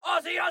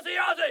Aussie, Aussie,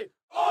 Aussie!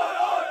 Oi,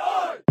 oi,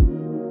 oi!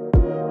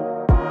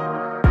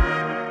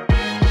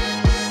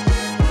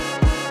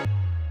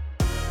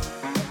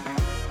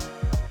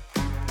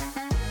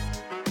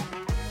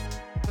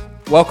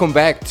 Welcome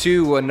back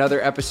to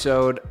another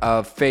episode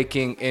of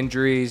Faking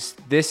Injuries.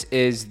 This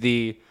is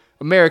the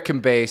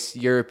American-based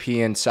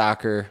European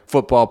soccer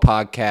football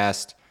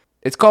podcast.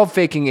 It's called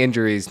Faking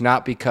Injuries,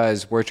 not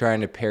because we're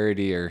trying to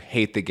parody or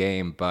hate the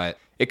game, but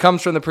it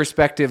comes from the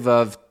perspective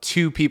of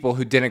two people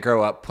who didn't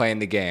grow up playing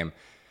the game.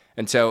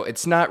 And so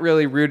it's not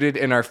really rooted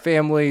in our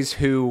families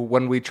who,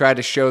 when we try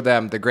to show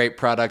them the great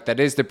product that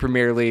is the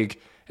Premier League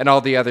and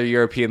all the other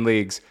European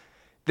leagues,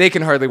 they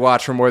can hardly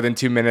watch for more than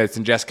 2 minutes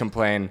and just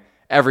complain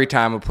every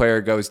time a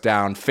player goes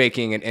down,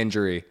 faking an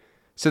injury.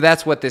 So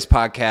that's what this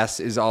podcast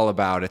is all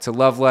about. It's a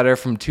love letter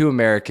from two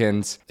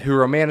Americans who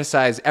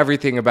romanticize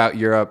everything about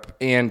Europe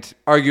and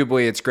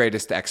arguably its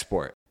greatest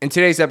export. In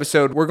today's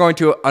episode, we're going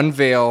to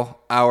unveil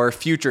our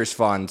futures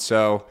fund.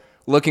 So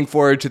looking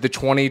forward to the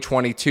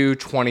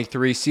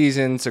 2022-23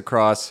 seasons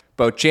across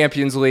both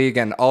Champions League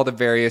and all the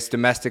various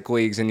domestic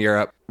leagues in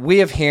Europe. We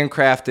have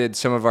handcrafted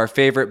some of our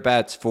favorite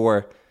bets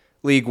for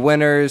league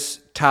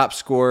winners, top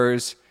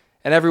scorers,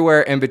 and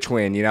everywhere in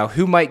between,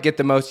 who might get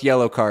the most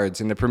yellow cards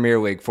in the Premier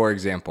League, for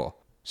example.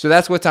 So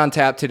that's what's on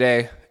tap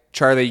today.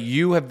 Charlie,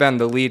 you have been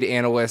the lead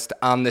analyst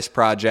on this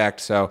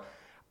project, so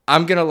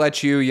I'm going to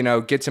let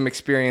you, get some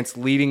experience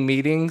leading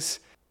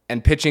meetings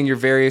and pitching your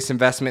various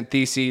investment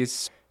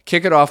theses.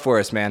 Kick it off for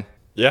us, man.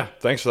 Yeah,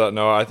 thanks for that,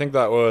 Noah. I think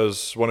that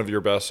was one of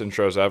your best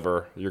intros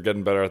ever. You're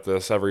getting better at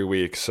this every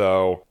week.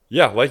 So,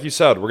 yeah, like you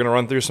said, we're going to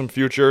run through some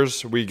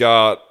futures. We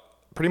got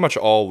pretty much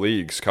all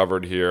leagues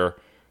covered here.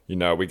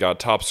 We got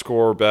top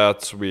scorer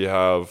bets, we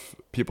have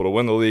people to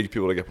win the league,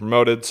 people to get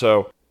promoted.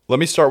 So let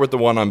me start with the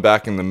one I'm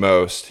backing the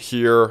most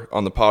here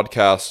on the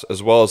podcast,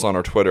 as well as on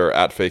our Twitter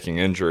at Faking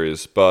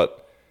Injuries.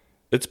 But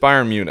it's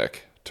Bayern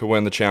Munich to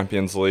win the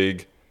Champions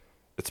League.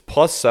 It's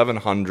plus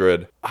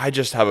 700. I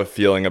just have a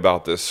feeling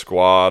about this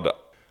squad.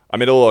 I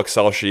made a little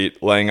Excel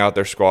sheet laying out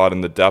their squad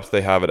and the depth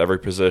they have at every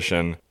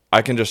position.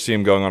 I can just see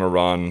them going on a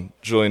run.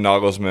 Julian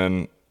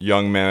Nagelsmann,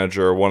 young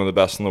manager, one of the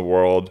best in the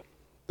world.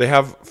 They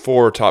have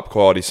 4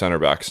 top-quality center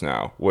backs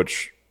now,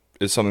 which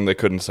is something they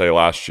couldn't say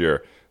last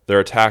year. Their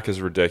attack is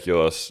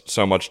ridiculous.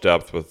 So much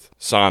depth with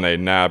Sané,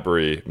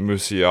 Gnabry,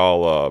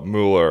 Musiala,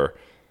 Müller,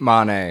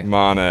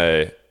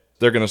 Mane.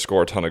 They're going to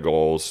score a ton of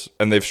goals,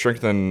 and they've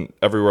strengthened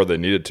everywhere they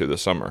needed to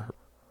this summer.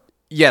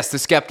 Yes, the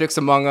skeptics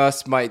among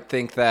us might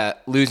think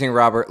that losing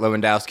Robert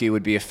Lewandowski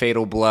would be a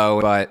fatal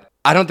blow, but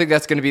I don't think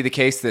that's going to be the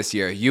case this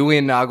year.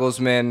 Julian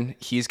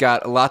Nagelsmann, he's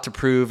got a lot to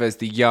prove as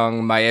the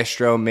young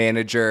maestro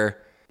manager,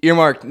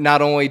 earmarked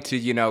not only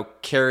to,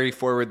 carry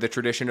forward the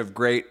tradition of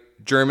great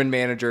German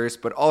managers,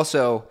 but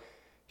also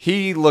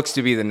he looks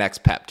to be the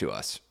next Pep to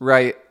us,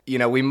 right?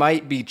 We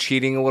might be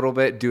cheating a little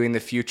bit doing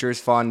the futures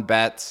fund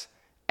bets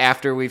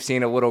after we've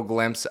seen a little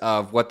glimpse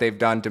of what they've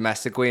done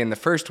domestically in the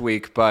first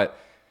week, but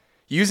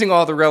using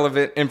all the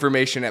relevant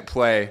information at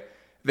play,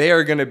 they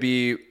are going to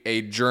be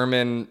a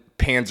German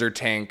Panzer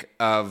tank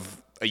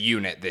of a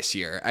unit this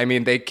year. I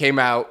mean, they came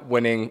out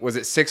winning, was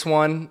it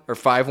 6-1 or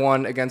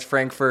 5-1 against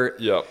Frankfurt?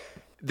 Yep.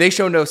 They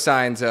show no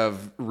signs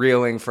of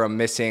reeling from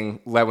missing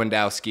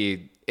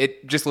Lewandowski.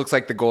 It just looks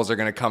like the goals are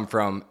going to come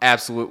from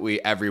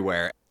absolutely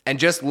everywhere. And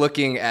just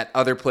looking at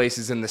other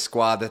places in the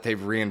squad that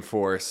they've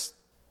reinforced,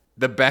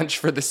 the bench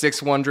for the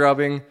 6-1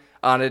 drubbing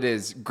on it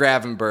is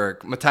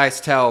Gravenberch, Matthias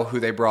Tell,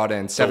 who they brought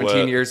in,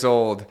 17 years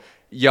old,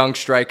 young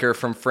striker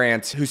from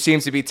France, who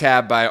seems to be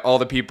tabbed by all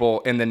the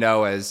people in the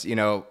know as,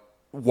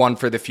 one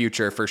for the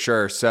future for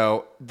sure.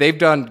 So they've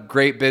done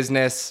great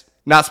business,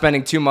 not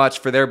spending too much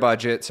for their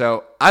budget.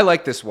 So I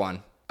like this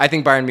one. I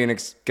think Bayern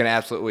Munich's going to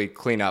absolutely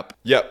clean up.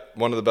 Yep,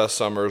 one of the best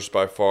summers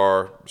by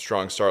far.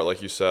 Strong start,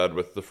 like you said,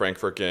 with the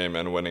Frankfurt game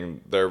and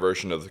winning their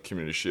version of the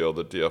Community Shield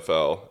at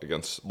DFL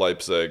against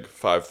Leipzig,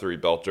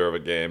 5-3 belter of a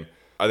game.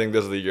 I think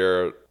this is the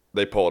year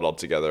they pull it all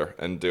together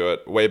and do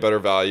it. Way better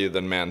value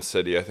than Man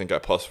City, I think,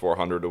 at plus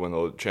 400 to win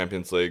the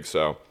Champions League.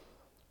 So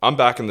I'm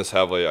backing this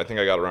heavily. I think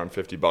I got around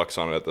 $50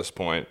 on it at this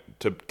point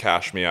to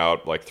cash me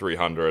out like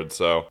 300.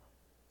 So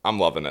I'm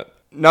loving it.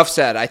 Enough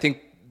said. I think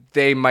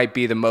they might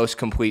be the most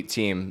complete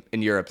team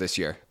in Europe this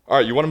year. All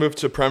right, you want to move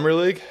to Premier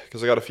League?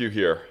 Because I got a few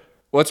here.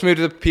 Let's move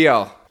to the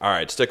PL. All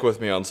right, stick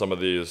with me on some of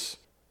these.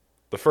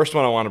 The first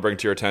one I want to bring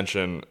to your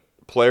attention,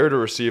 player to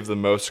receive the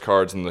most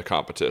cards in the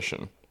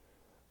competition.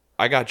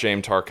 I got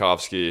James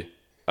Tarkowski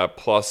at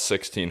plus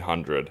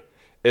 1,600.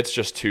 It's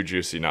just too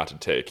juicy not to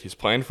take. He's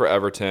playing for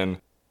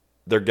Everton.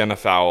 They're going to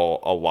foul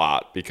a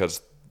lot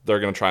because they're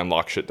going to try and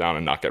lock shit down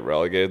and not get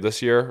relegated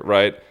this year,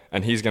 right?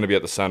 And he's going to be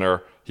at the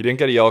center. He didn't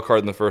get a yellow card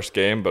in the first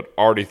game, but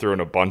already threw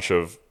in a bunch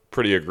of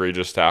pretty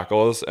egregious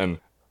tackles, and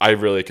I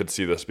really could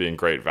see this being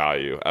great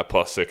value at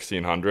plus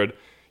 1,600.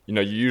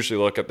 You usually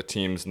look at the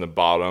teams in the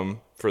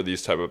bottom for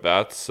these type of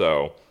bets,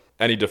 so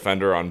any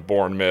defender on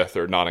Bournemouth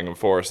or Nottingham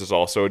Forest is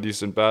also a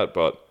decent bet,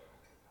 but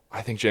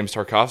I think James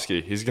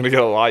Tarkowski, he's going to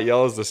get a lot of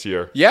yellows this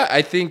year. Yeah,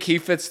 I think he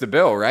fits the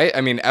bill, right?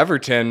 I mean,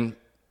 Everton,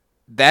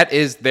 that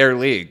is their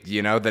league.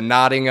 The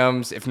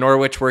Nottinghams, if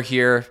Norwich were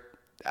here,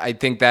 I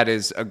think that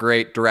is a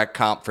great direct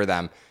comp for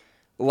them.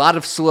 A lot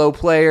of slow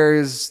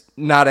players,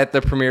 not at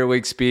the Premier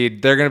League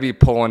speed. They're going to be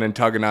pulling and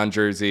tugging on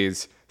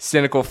jerseys.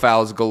 Cynical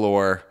fouls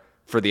galore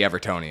for the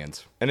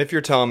Evertonians. And if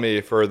you're telling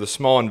me for the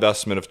small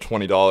investment of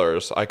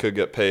 $20, I could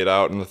get paid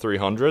out in the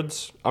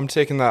 300s, I'm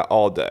taking that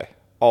all day.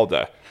 All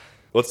day.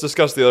 Let's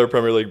discuss the other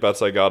Premier League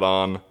bets I got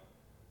on.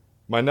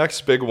 My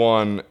next big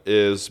one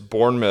is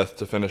Bournemouth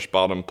to finish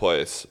bottom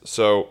place.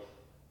 So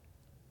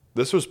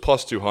this was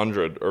plus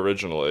 200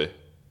 originally,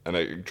 and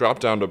it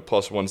dropped down to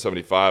plus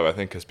 175, I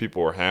think, because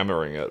people were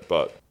hammering it.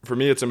 But for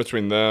me, it's in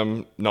between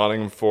them,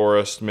 Nottingham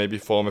Forest, maybe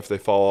Fulham if they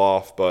fall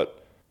off, but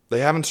they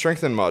haven't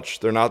strengthened much.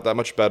 They're not that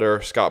much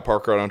better. Scott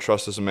Parker, I don't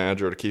trust as a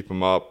manager to keep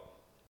him up.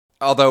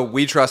 Although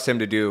we trust him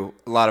to do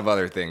a lot of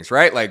other things,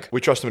 right? Like, we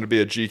trust him to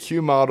be a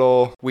GQ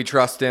model. We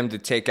trust him to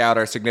take out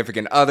our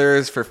significant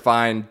others for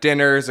fine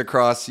dinners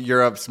across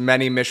Europe's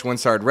many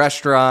Michelin-starred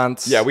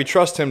restaurants. Yeah, we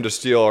trust him to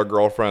steal our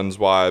girlfriends,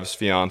 wives,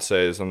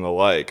 fiancés, and the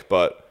like.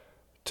 But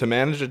to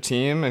manage a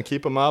team and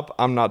keep them up,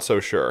 I'm not so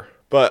sure.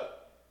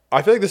 But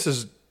I feel like this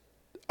is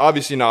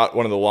obviously not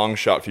one of the long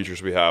shot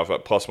features we have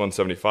at plus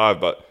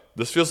 175, but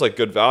this feels like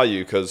good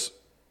value because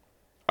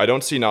I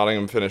don't see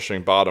Nottingham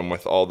finishing bottom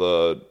with all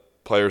the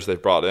players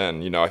they've brought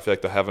in. I feel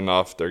like they have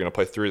enough. They're going to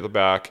play three at the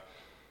back.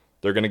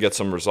 They're going to get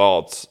some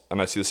results.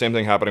 And I see the same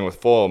thing happening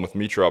with Fulham with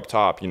Mitra up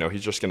top.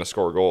 He's just going to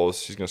score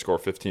goals. He's going to score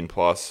 15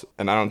 plus.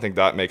 And I don't think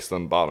that makes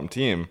them bottom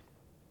team.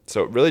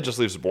 So it really just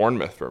leaves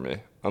Bournemouth for me.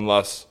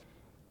 Unless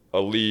a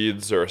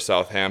Leeds or a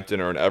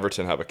Southampton or an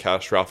Everton have a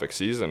catastrophic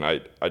season, I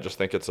just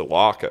think it's a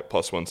lock at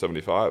plus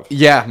 175.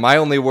 Yeah, my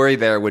only worry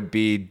there would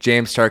be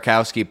James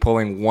Tarkowski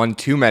pulling one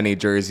too many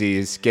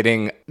jerseys,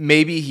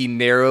 maybe he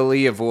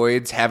narrowly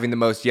avoids having the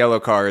most yellow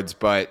cards,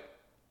 but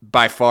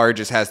by far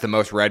just has the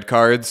most red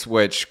cards,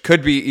 which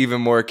could be even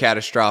more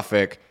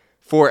catastrophic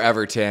for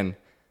Everton.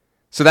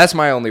 So that's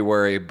my only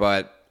worry,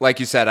 but like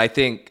you said, I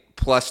think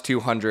plus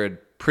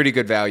 200, pretty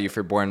good value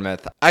for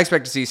Bournemouth. I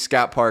expect to see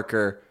Scott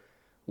Parker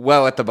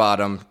well at the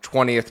bottom,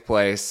 20th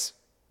place,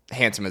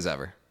 handsome as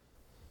ever.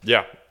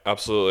 Yeah,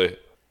 absolutely.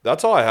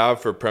 That's all I have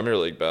for Premier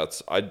League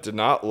bets. I did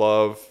not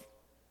love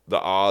the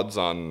odds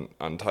on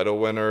title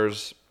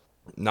winners.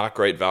 Not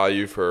great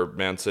value for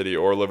Man City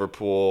or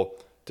Liverpool.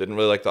 Didn't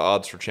really like the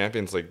odds for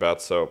Champions League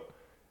bets. So,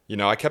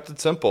 I kept it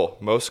simple.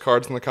 Most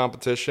cards in the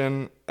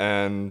competition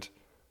and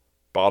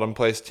bottom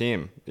place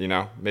team.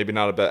 Maybe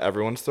not a bet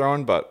everyone's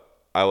throwing, but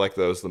I like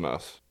those the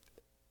most.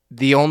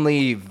 The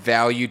only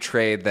value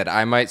trade that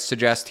I might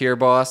suggest here,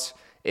 boss,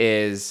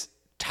 is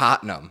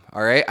Tottenham,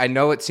 all right? I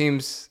know it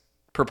seems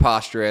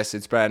preposterous.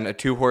 It's been a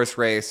two-horse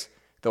race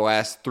the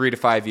last 3 to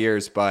 5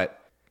 years,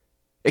 but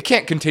it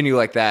can't continue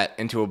like that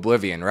into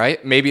oblivion,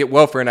 right? Maybe it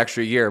will for an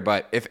extra year,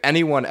 but if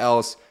anyone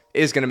else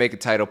is going to make a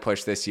title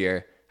push this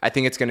year, I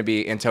think it's going to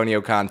be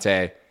Antonio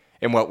Conte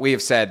in what we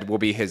have said will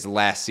be his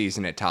last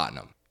season at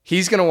Tottenham.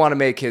 He's going to want to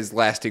make his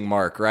lasting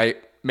mark, right?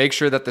 Make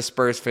sure that the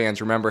Spurs fans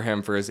remember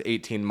him for his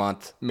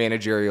 18-month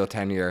managerial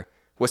tenure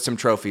with some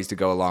trophies to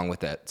go along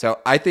with it. So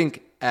I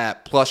think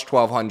at plus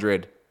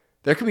 1,200,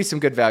 there could be some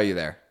good value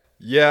there.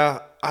 Yeah,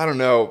 I don't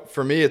know.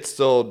 For me, it's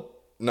still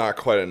not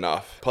quite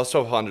enough. Plus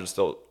 1,200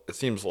 still, it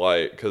seems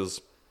light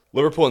because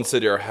Liverpool and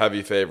City are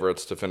heavy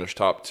favorites to finish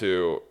top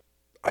two.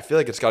 I feel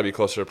like it's got to be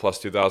closer to plus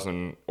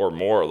 2,000 or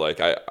more.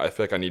 I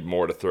feel like I need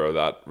more to throw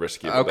that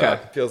risky of a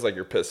bet. It feels like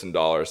you're pissing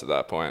dollars at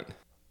that point.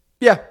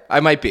 Yeah,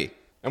 I might be.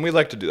 And we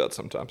like to do that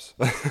sometimes.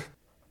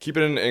 Keep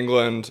it in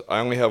England. I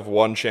only have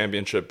one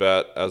championship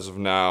bet as of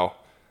now.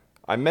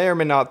 I may or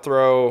may not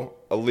throw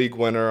a league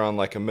winner on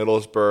like a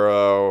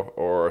Middlesbrough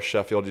or a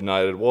Sheffield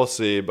United. We'll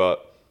see.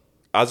 But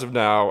as of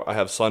now, I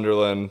have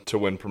Sunderland to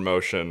win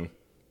promotion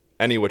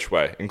any which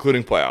way,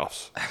 including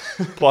playoffs.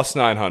 Plus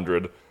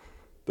 900.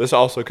 This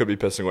also could be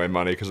pissing away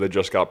money because they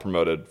just got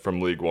promoted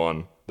from League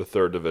One, the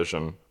third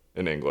division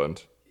in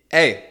England.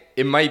 Hey,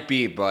 it might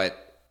be, but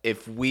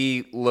if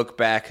we look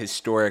back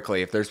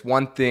historically, if there's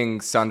one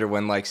thing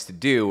Sunderland likes to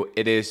do,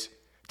 it is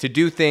to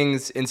do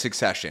things in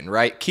succession,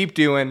 right? Keep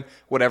doing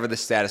whatever the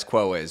status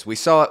quo is. We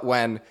saw it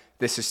when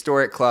this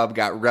historic club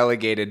got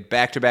relegated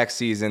back-to-back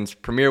seasons,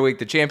 Premier League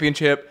to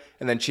Championship,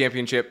 and then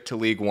Championship to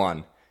League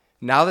One.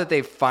 Now that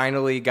they've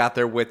finally got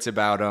their wits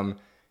about them,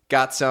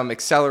 got some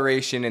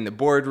acceleration in the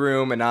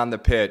boardroom and on the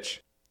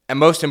pitch, and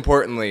most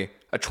importantly,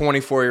 a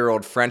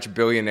 24-year-old French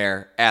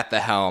billionaire at the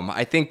helm.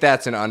 I think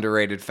that's an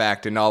underrated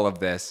fact in all of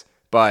this.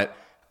 But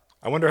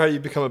I wonder how you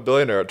become a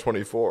billionaire at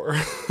 24.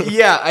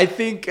 Yeah, I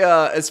think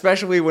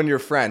especially when you're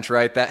French,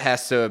 right? That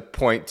has to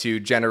point to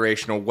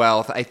generational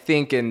wealth. I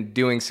think in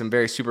doing some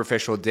very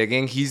superficial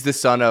digging, he's the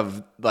son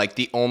of like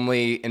the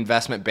only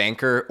investment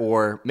banker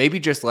or maybe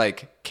just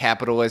like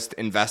capitalist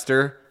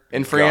investor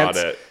in France.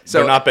 Got it. So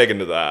they're not big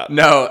into that.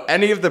 No,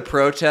 any of the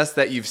protests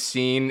that you've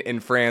seen in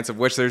France, of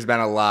which there's been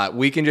a lot,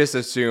 we can just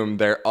assume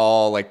they're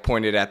all like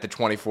pointed at the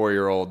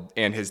 24-year-old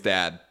and his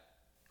dad.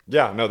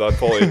 Yeah, no, that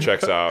fully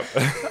checks out.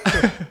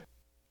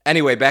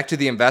 Anyway, back to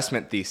the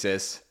investment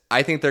thesis.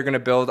 I think they're going to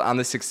build on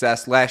the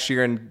success last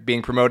year in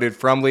being promoted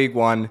from League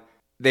One.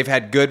 They've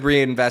had good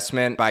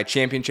reinvestment by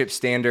championship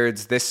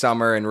standards this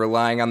summer and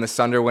relying on the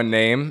Sunderland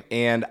name.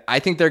 And I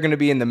think they're going to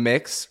be in the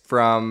mix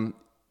from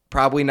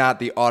probably not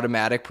the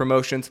automatic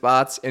promotion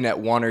spots in at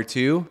 1 or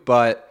 2,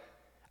 but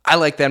I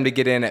like them to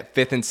get in at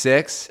 5th and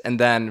 6th. And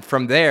then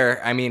from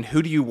there, I mean,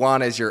 who do you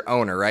want as your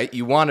owner, right?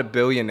 You want a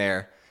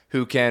billionaire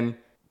who can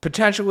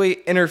potentially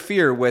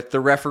interfere with the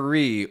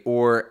referee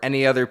or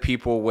any other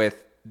people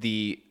with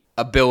the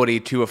ability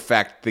to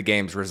affect the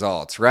game's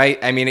results, right?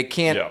 I mean, it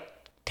can't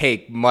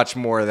take much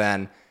more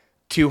than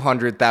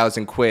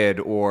 200,000 quid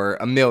or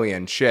 $1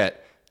 million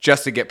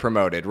just to get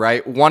promoted,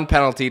 right? One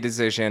penalty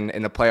decision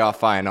in the playoff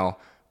final,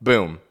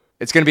 boom.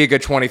 It's going to be a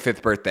good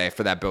 25th birthday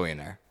for that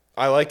billionaire.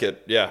 I like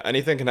it. Yeah,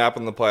 anything can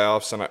happen in the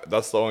playoffs, and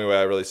that's the only way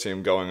I really see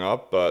them going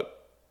up,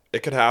 but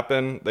it could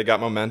happen. They got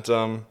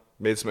momentum,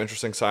 made some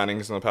interesting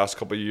signings in the past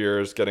couple of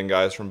years, getting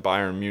guys from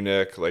Bayern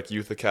Munich, like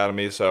youth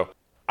academy, so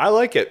I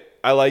like it.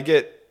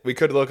 We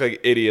could look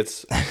like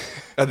idiots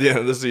at the end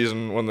of the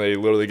season when they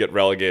literally get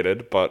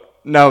relegated, but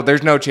no,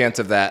 there's no chance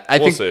of that.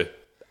 We'll see.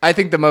 I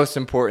think the most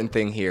important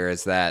thing here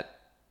is that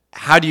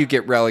how do you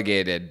get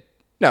relegated?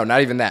 No, not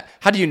even that.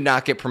 How do you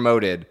not get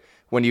promoted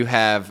when you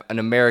have an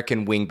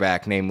American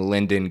wingback named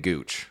Lyndon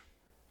Gooch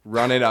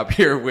running up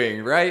your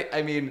wing, right?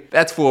 I mean,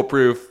 that's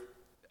foolproof.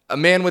 A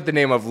man with the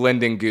name of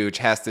Lyndon Gooch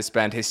has to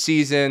spend his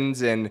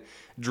seasons in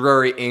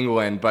Drury,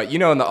 England, but in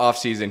the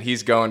offseason,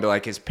 he's going to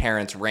like his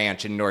parents'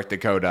 ranch in North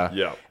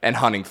Dakota and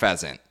hunting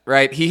pheasant,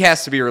 right? He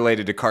has to be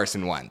related to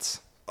Carson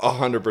Wentz.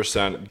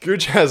 100%.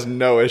 Gooch has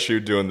no issue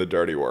doing the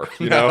dirty work,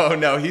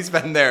 No, he's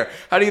been there.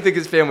 How do you think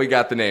his family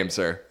got the name,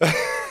 sir?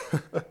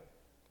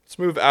 Let's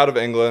move out of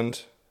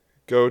England,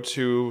 go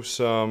to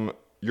some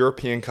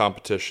European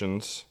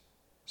competitions.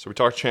 So we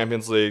talked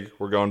Champions League,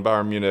 we're going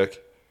Bayern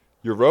Munich.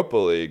 Europa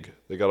League,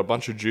 they got a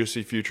bunch of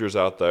juicy futures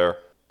out there.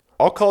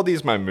 I'll call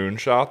these my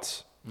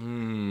moonshots.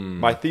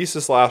 My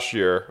thesis last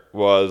year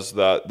was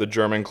that the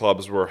German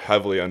clubs were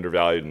heavily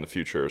undervalued in the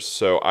futures.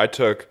 So I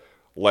took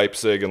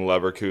Leipzig and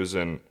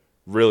Leverkusen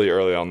really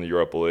early on in the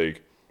Europa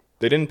League.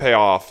 They didn't pay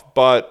off,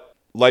 but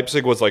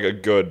Leipzig was like a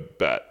good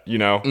bet,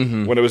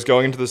 When it was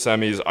going into the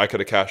semis, I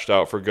could have cashed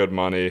out for good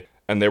money,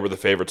 and they were the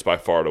favorites by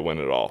far to win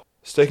it all.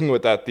 Sticking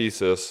with that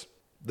thesis,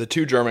 the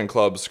 2 German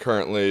clubs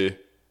currently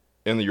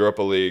in the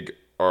Europa League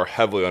are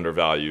heavily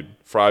undervalued,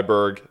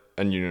 Freiburg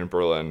and Union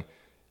Berlin.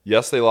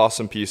 Yes, they lost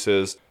some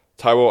pieces,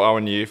 Taiwo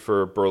Awoniyi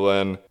for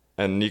Berlin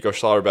and Nico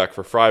Schlotterbeck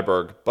for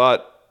Freiburg,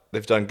 but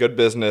they've done good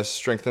business,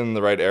 strengthened in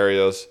the right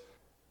areas,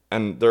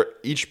 and they're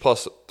each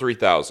plus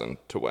 3,000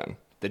 to win.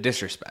 The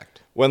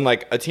disrespect. When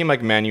like a team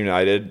like Man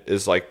United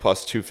is like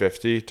plus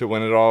 250 to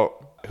win it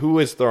all, who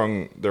is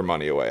throwing their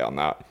money away on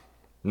that?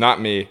 Not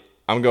me.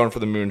 I'm going for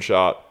the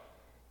moonshot.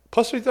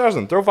 Plus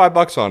 3,000. Throw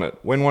 $5 on it.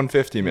 Win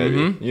 150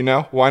 maybe.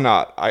 Why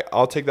not?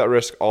 I'll take that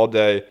risk all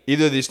day.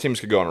 Either of these teams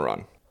could go on a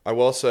run. I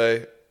will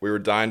say we were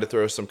dying to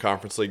throw some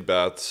Conference League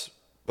bets,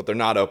 but they're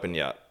not open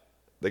yet.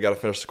 They got to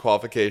finish the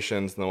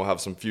qualifications, and then we'll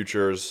have some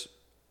futures.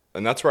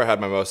 And that's where I had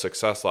my most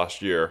success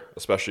last year,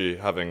 especially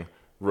having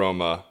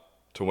Roma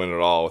to win it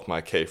all with my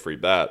K-free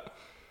bet.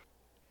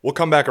 We'll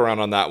come back around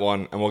on that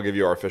one, and we'll give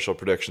you our official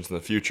predictions in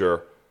the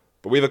future.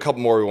 But we have a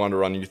couple more we wanted to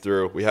run you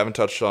through. We haven't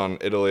touched on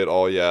Italy at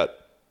all yet.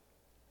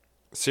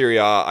 Serie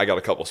A, I got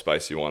a couple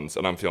spicy ones,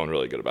 and I'm feeling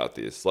really good about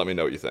these. Let me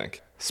know what you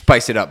think.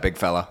 Spice it up, big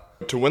fella.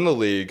 To win the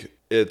league,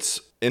 it's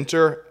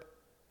Inter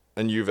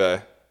and Juve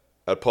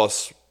at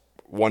plus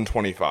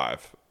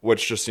 125,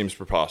 which just seems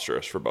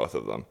preposterous for both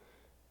of them.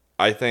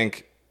 I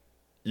think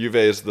Juve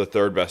is the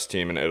 3rd best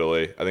team in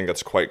Italy. I think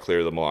that's quite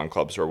clear. The Milan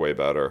clubs are way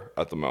better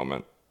at the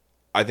moment.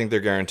 I think they're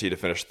guaranteed to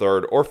finish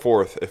 3rd or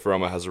 4th if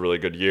Roma has a really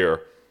good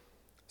year.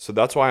 So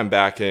that's why I'm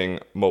backing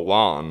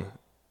Milan,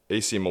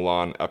 AC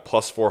Milan, at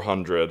plus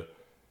 400.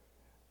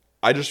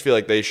 I just feel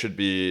like they should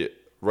be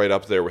right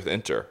up there with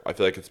Inter. I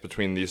feel like it's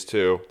between these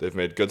two. They've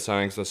made good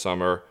signings in the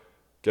summer,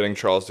 getting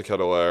Charles de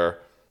Ketelaere,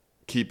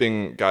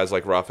 keeping guys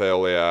like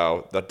Rafael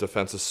Leao. That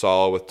defense is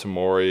solid with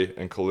Tomori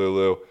and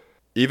Kalulu.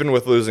 Even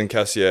with losing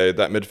Kessié,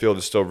 that midfield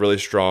is still really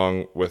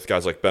strong with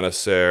guys like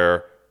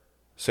Benacer,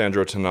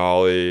 Sandro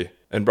Tonali,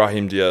 and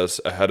Brahim Diaz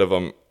ahead of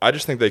them. I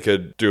just think they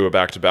could do a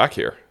back-to-back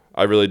here.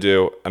 I really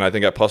do, and I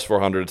think at plus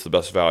 400 it's the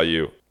best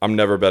value. I'm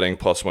never betting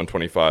plus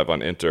 125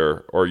 on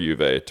Inter or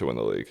Juve to win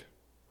the league.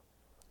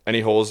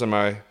 Any holes in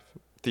my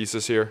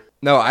thesis here?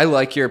 No, I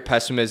like your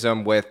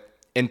pessimism with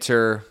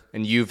Inter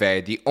and Juve.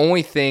 The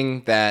only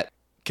thing that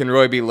can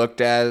really be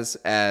looked as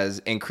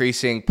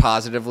increasing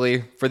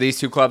positively for these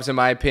two clubs, in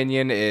my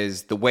opinion,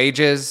 is the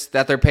wages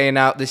that they're paying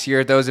out this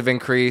year. Those have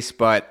increased,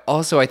 but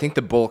also I think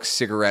the bulk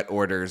cigarette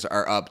orders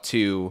are up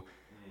to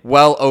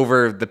well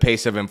over the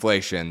pace of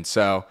inflation.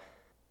 So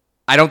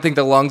I don't think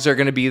the lungs are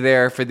going to be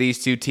there for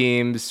these two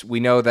teams. We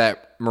know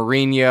that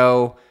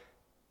Mourinho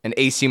and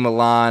AC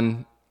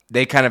Milan,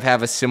 they kind of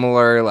have a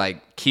similar,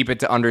 keep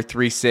it to under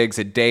 3 cigs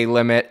a day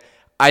limit.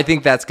 I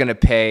think that's going to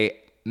pay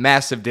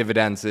massive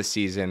dividends this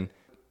season.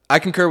 I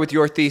concur with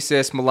your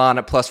thesis. Milan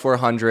at plus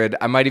 400.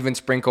 I might even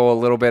sprinkle a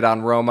little bit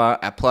on Roma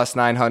at plus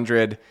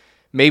 900.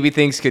 Maybe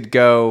things could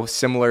go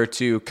similar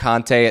to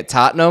Conte at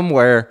Tottenham,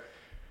 where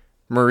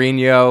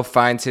Mourinho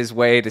finds his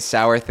way to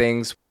sour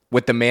things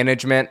with the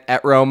management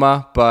at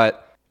Roma,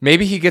 but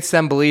maybe he gets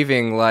them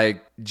believing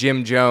like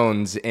Jim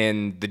Jones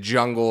in the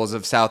jungles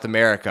of South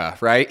America,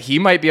 right? He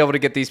might be able to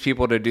get these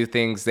people to do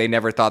things they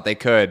never thought they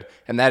could,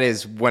 and that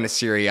is win a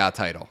Serie A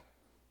title.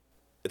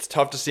 It's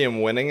tough to see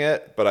them winning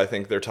it, but I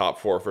think they're top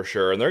four for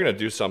sure. And they're going to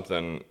do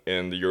something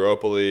in the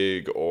Europa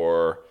League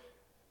or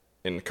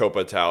in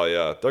Coppa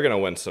Italia. They're going to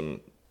win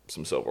some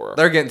silverware.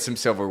 They're getting some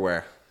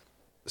silverware.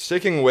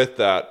 Sticking with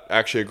that,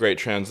 actually a great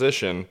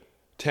transition,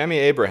 Tammy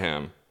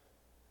Abraham.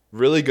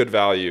 Really good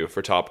value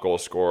for top goal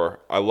scorer.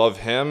 I love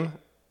him,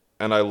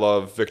 and I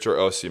love Victor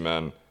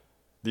Osimhen.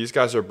 These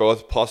guys are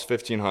both plus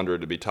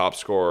 1,500 to be top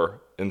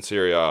scorer in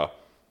Serie A.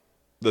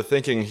 The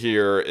thinking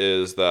here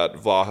is that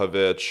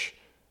Vlahovic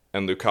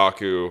and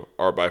Lukaku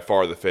are by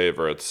far the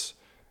favorites.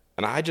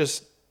 And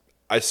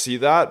I see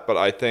that, but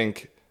I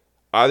think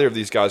either of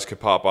these guys could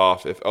pop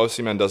off. If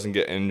Osimhen doesn't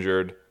get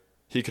injured,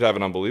 he could have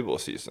an unbelievable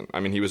season.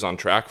 I mean, he was on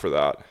track for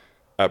that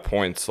at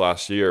points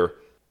last year.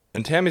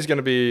 And Tammy's going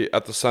to be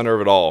at the center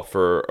of it all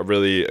for a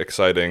really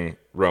exciting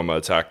Roma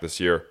attack this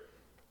year.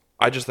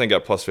 I just think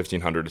at plus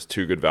 1,500 is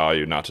too good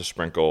value not to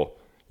sprinkle,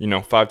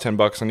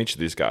 $5-10 on each of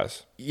these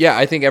guys. Yeah,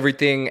 I think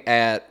everything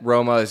at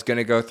Roma is going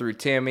to go through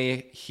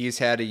Tammy. He's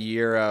had a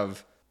year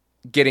of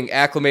getting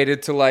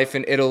acclimated to life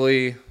in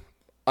Italy,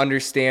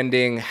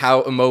 understanding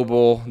how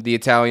immobile the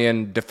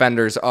Italian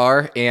defenders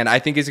are, and I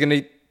think he's going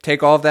to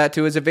take all of that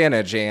to his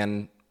advantage.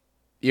 And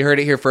you heard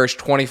it here first,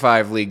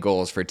 25 league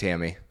goals for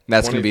Tammy.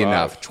 That's going to be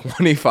enough.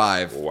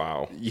 25.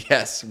 Wow.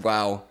 Yes,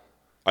 wow.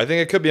 I think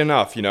it could be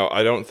enough.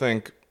 I don't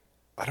think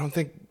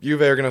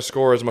Juve are going to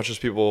score as much as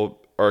people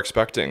are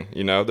expecting.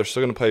 They're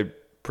still going to play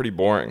pretty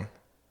boring.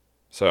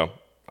 So,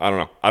 I don't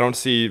know. I don't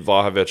see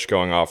Vlahovic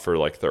going off for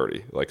like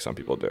 30, like some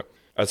people do.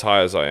 As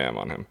high as I am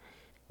on him.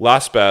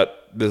 Last bet,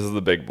 this is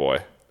the big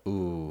boy.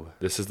 Ooh.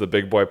 This is the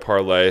big boy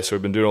parlay. So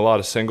we've been doing a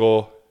lot of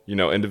single,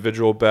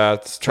 individual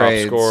bets,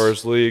 Trades. Top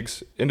scorers,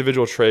 leagues,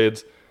 individual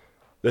trades.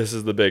 This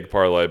is the big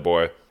parlay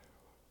boy.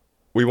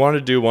 We wanted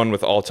to do one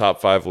with all top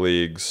 5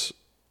 leagues.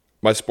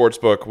 My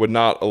sportsbook would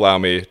not allow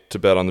me to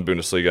bet on the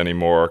Bundesliga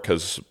anymore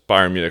because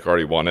Bayern Munich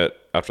already won it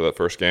after that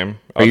first game,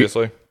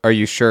 obviously. Are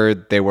you sure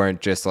they weren't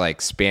just like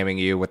spamming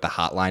you with the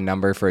hotline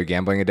number for a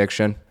gambling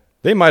addiction?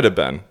 They might have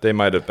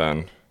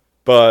been.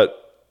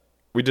 But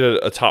we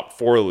did a top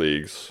 4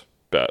 leagues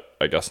bet,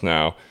 I guess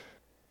now.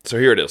 So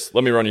here it is.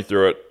 Let me run you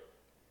through it.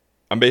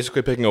 I'm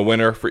basically picking a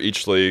winner for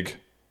each league.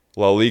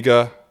 La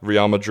Liga,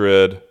 Real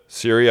Madrid,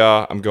 Serie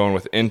A, I'm going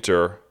with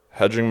Inter.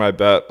 Hedging my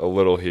bet a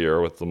little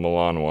here with the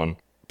Milan one.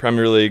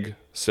 Premier League,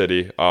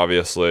 City,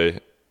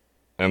 obviously.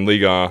 And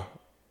Liga,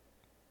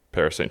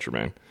 Paris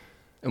Saint-Germain.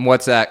 And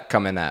what's that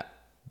coming at?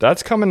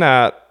 That's coming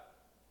at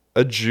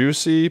a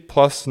juicy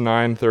plus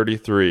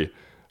 933.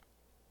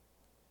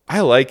 I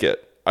like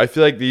it. I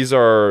feel like these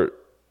are,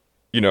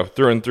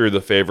 through and through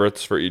the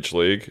favorites for each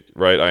league,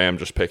 right? I am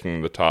just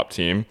picking the top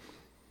team.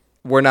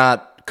 We're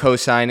not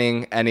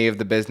co-signing any of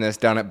the business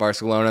done at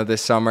Barcelona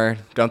this summer.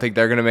 Don't think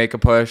they're going to make a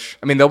push.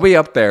 I mean, they'll be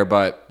up there,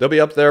 but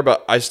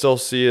I still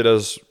see it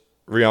as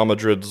Real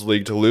Madrid's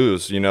league to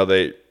lose.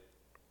 They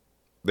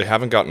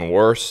haven't gotten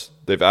worse.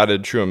 They've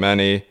added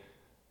Tchouaméni,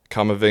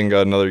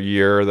 Camavinga another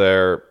year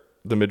there.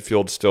 The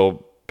midfield's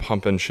still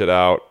pumping shit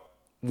out.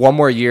 One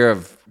more year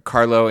of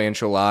Carlo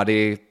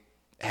Ancelotti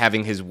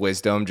having his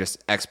wisdom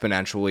just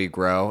exponentially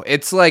grow.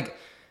 It's like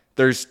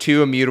there's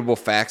 2 immutable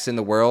facts in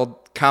the world: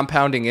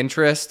 compounding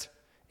interest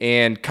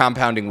and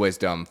compounding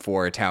wisdom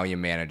for Italian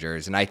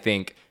managers. And I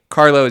think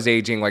Carlo is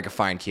aging like a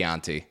fine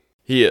Chianti.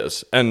 He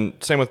is. And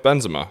same with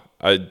Benzema.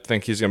 I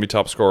think he's going to be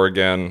top scorer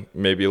again.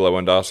 Maybe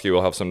Lewandowski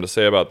will have something to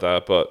say about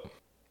that. But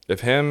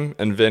if him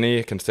and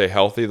Vinny can stay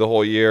healthy the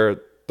whole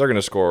year, they're going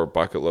to score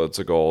bucket loads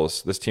of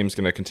goals. This team's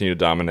going to continue to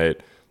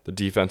dominate. The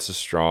defense is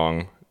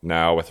strong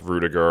now with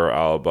Rudiger,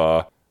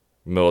 Alba,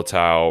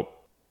 Militao.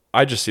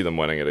 I just see them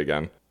winning it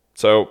again.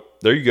 So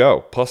there you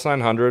go. Plus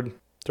 900.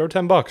 Throw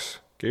 $10.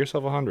 Get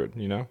yourself 100,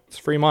 It's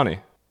free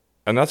money.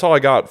 And that's all I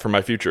got for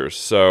my futures.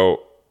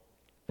 So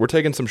we're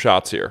taking some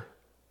shots here.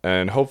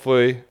 And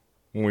hopefully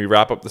when we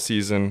wrap up the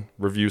season,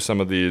 review some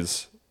of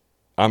these,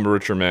 I'm a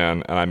richer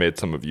man, and I made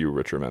some of you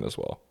richer men as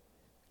well.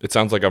 It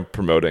sounds like I'm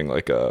promoting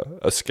like a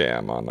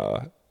scam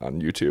on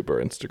YouTube or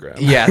Instagram.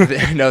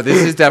 Yeah, no,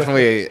 this is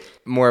definitely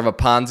more of a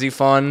Ponzi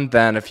fund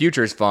than a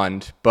futures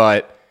fund.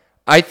 But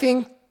I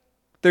think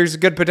there's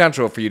good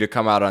potential for you to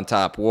come out on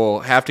top.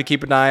 We'll have to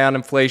keep an eye on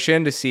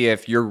inflation to see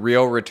if your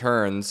real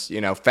returns,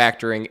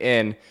 factoring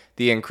in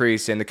the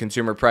increase in the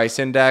consumer price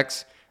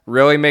index,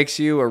 really makes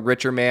you a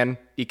richer man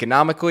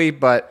economically.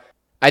 But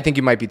I think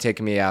you might be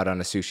taking me out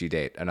on a sushi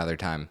date another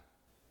time.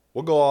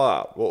 We'll go all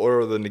out. We'll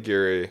order the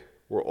nigiri.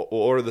 We'll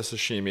order the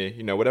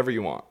sashimi. Whatever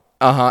you want.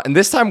 And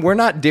this time we're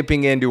not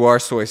dipping into our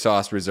soy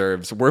sauce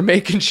reserves. We're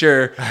making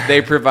sure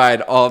they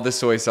provide all the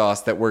soy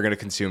sauce that we're going to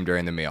consume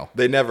during the meal.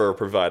 They never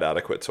provide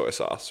adequate soy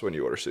sauce when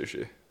you order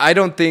sushi. I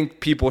don't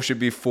think people should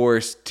be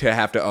forced to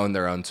have to own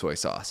their own soy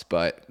sauce,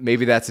 but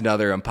maybe that's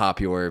another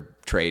unpopular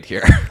trade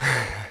here.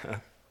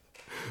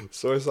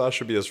 Soy sauce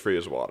should be as free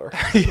as water.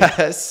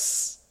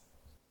 Yes.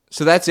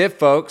 So that's it,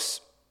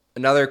 folks.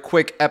 Another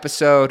quick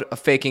episode of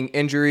Faking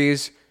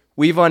Injuries.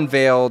 We've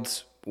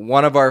unveiled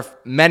one of our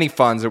many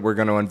funds that we're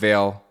going to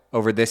unveil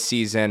over this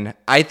season.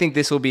 I think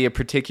this will be a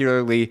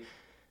particularly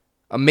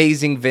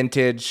amazing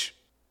vintage.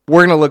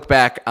 We're going to look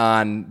back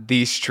on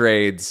these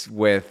trades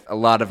with a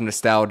lot of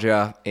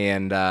nostalgia,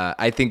 and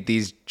I think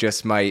these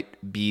just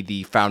might be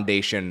the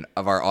foundation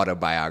of our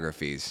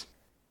autobiographies.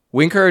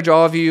 We encourage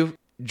all of you,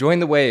 join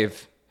the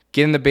wave,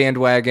 get in the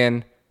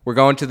bandwagon. We're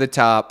going to the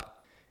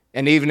top,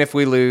 and even if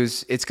we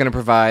lose, it's going to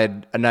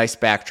provide a nice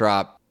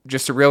backdrop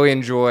just to really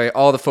enjoy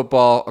all the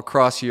football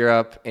across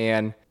Europe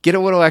and get a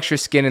little extra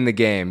skin in the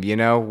game. You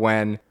know,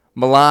 when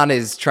Milan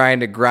is trying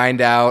to grind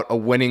out a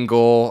winning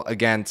goal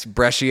against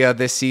Brescia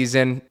this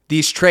season,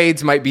 these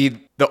trades might be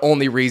the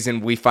only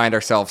reason we find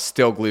ourselves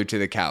still glued to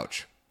the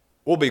couch.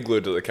 We'll be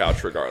glued to the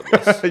couch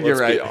regardless. You're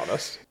right. Let's be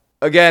honest.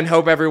 Again,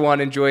 hope everyone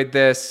enjoyed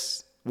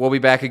this. We'll be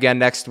back again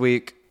next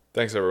week.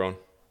 Thanks, everyone.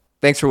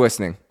 Thanks for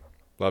listening.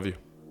 Love you.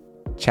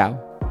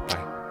 Ciao.